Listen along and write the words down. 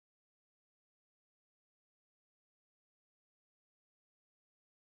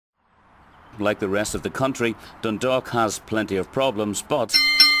like the rest of the country, Dundalk has plenty of problems, but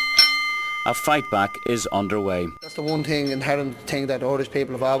a fight back is underway. That's the one thing, inherent thing that Irish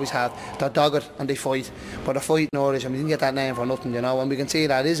people have always had. They're dogged and they fight. But they're fighting Irish, and we didn't get that name for nothing, you know, and we can see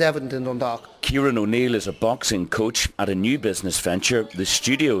that is evident in Dundalk. Kieran O'Neill is a boxing coach at a new business venture, the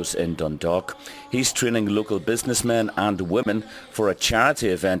Studios in Dundalk. He's training local businessmen and women for a charity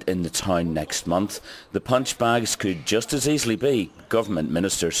event in the town next month. The punch bags could just as easily be government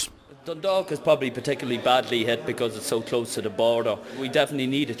ministers. Dundalk is probably particularly badly hit because it's so close to the border. We definitely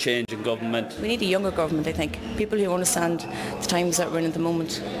need a change in government. We need a younger government, I think. People who understand the times that we're in at the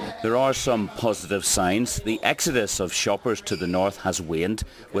moment. There are some positive signs. The exodus of shoppers to the north has waned,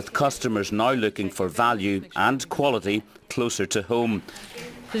 with customers now looking for value and quality closer to home.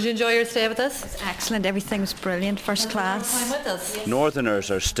 Did you enjoy your stay with us? It's excellent, everything was brilliant, first class. With us.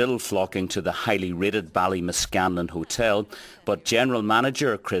 Northerners are still flocking to the highly rated Ballymascanlon Hotel, but General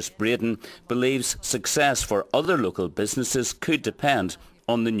Manager Chris Braden believes success for other local businesses could depend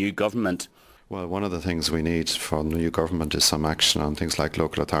on the new government. Well, one of the things we need from the new government is some action on things like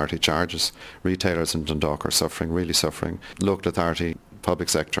local authority charges. Retailers in Dundalk are suffering, really suffering. Local authority, public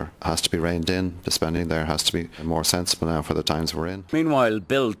sector has to be reined in. The spending there has to be more sensible now for the times we're in. Meanwhile,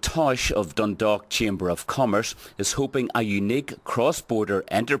 Bill Tosh of Dundalk Chamber of Commerce is hoping a unique cross-border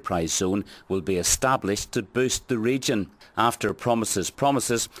enterprise zone will be established to boost the region. After promises,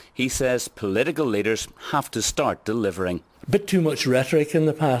 he says political leaders have to start delivering. A bit too much rhetoric in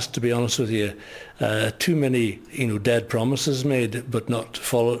the past, to be honest with you. Too many, dead promises made but not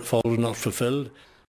followed, not fulfilled.